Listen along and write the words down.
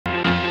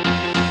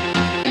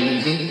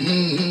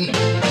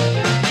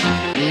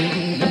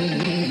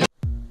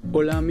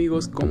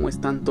amigos, ¿cómo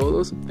están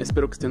todos?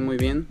 Espero que estén muy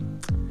bien.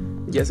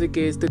 Ya sé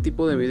que este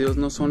tipo de videos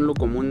no son lo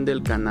común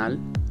del canal,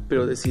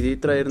 pero decidí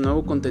traer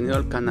nuevo contenido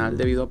al canal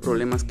debido a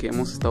problemas que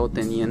hemos estado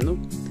teniendo.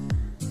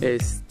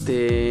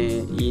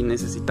 Y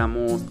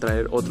necesitamos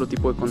traer otro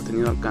tipo de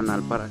contenido al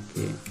canal para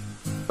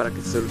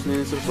que se solucionen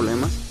esos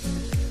problemas.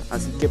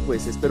 Así que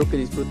pues espero que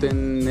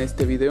disfruten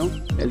este video.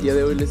 El día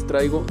de hoy les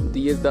traigo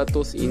 10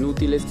 datos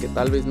inútiles que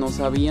tal vez no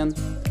sabían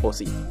o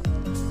sí.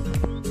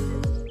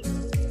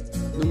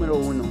 Número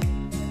 1.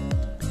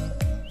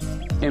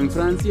 En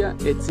Francia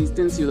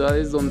existen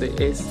ciudades donde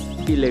es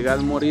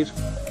ilegal morir,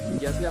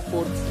 ya sea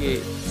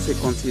porque se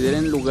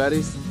consideren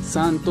lugares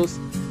santos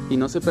y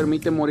no se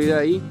permite morir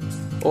ahí,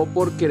 o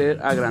por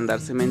querer agrandar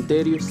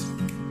cementerios.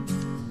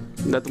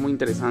 Un dato muy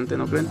interesante,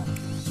 ¿no creen?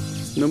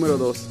 Número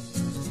 2.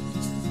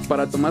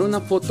 Para tomar una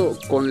foto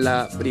con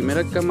la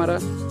primera cámara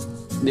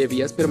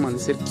debías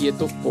permanecer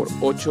quieto por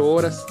 8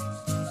 horas.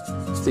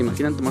 ¿Se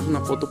imaginan tomarse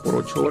una foto por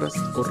 8 horas?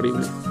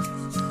 Horrible.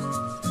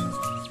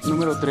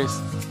 Número 3.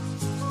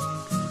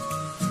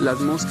 Las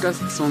moscas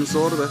son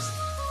sordas.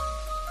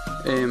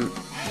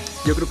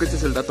 Yo creo que este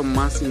es el dato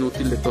más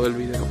inútil de todo el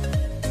video.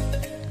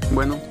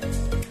 Bueno,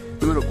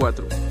 número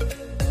 4.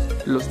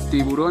 Los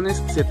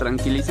tiburones se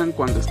tranquilizan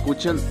cuando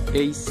escuchan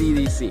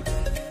AC/DC.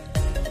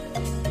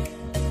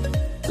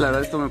 La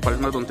verdad esto me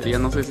parece una tontería,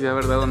 no sé si es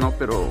verdad o no,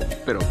 pero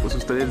pues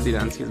ustedes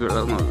dirán si es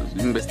verdad o no,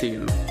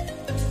 investiguenlo.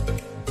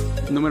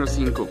 Número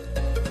 5.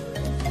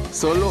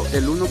 Solo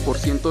el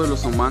 1% de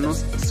los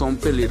humanos son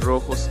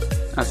pelirrojos,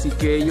 así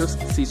que ellos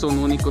sí son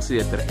únicos y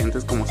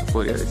detergentes, como se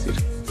podría decir.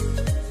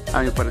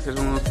 A mi parecer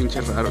son unos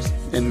pinches raros.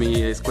 En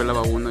mi escuela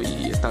va uno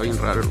y está bien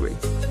raro el güey.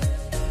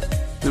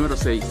 Número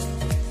 6.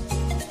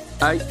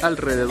 Hay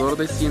alrededor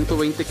de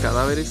 120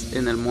 cadáveres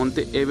en el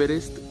monte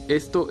Everest.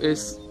 Esto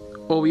es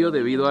obvio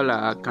debido a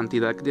la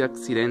cantidad de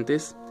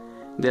accidentes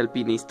de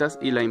alpinistas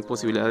y la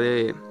imposibilidad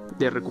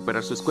de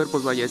recuperar sus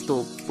cuerpos. Vaya,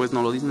 esto pues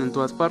no lo dicen en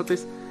todas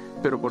partes,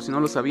 pero por si no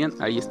lo sabían,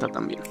 ahí está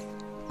también.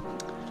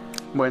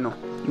 Bueno,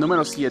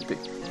 número 7.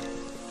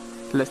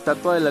 La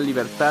Estatua de la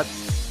Libertad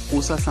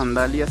usa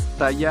sandalias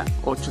talla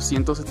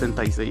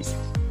 876.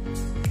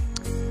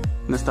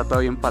 Una estatua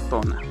bien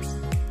patona.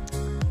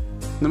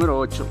 Número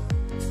 8.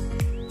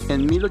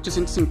 En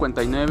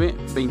 1859,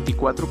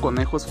 24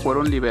 conejos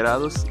fueron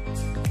liberados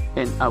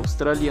en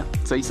Australia.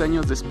 6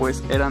 años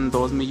después eran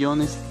 2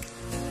 millones.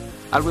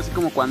 Algo así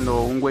como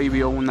cuando un güey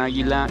vio un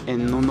águila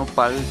en un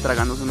nopal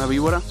tragándose una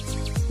víbora,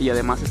 y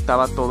además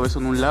estaba todo eso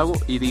en un lago,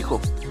 y dijo: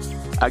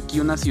 aquí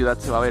una ciudad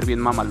se va a ver bien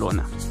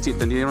mamalona. Si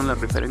entendieron la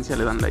referencia,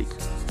 le dan like.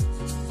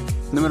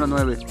 Número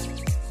 9.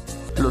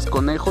 Los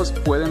conejos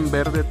pueden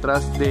ver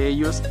detrás de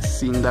ellos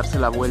sin darse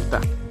la vuelta.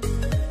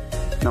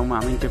 No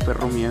mames, qué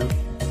perro miedo.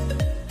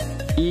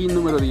 Y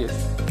número 10.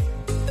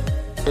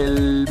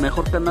 El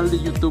mejor canal de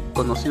YouTube,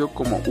 conocido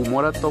como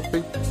Humor a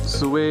Tope,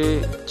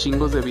 sube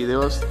chingos de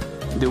videos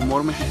de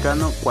humor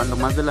mexicano, cuando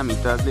más de la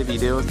mitad de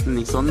videos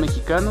ni son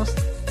mexicanos.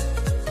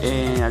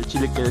 Al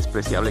chile, qué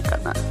despreciable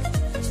canal.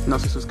 No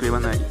se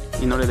suscriban ahí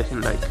y no le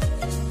dejen like.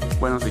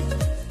 Bueno, sí.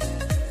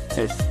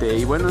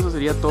 Y bueno, eso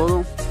sería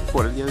todo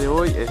por el día de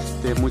hoy.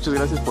 Muchas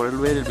gracias por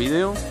ver el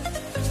video.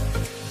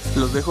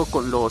 Los dejo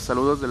con los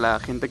saludos de la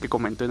gente que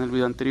comentó en el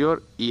video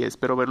anterior y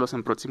espero verlos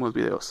en próximos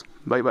videos.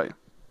 Bye bye.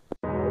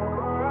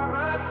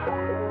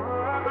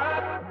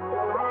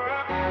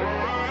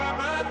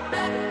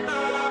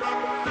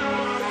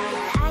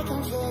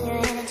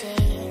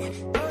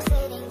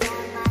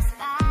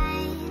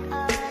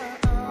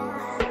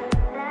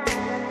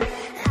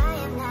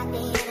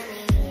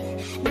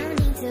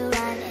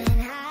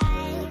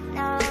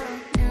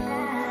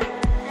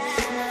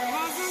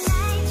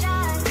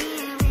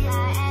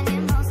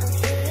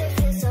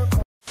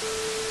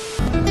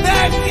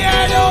 ¡Te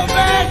quiero!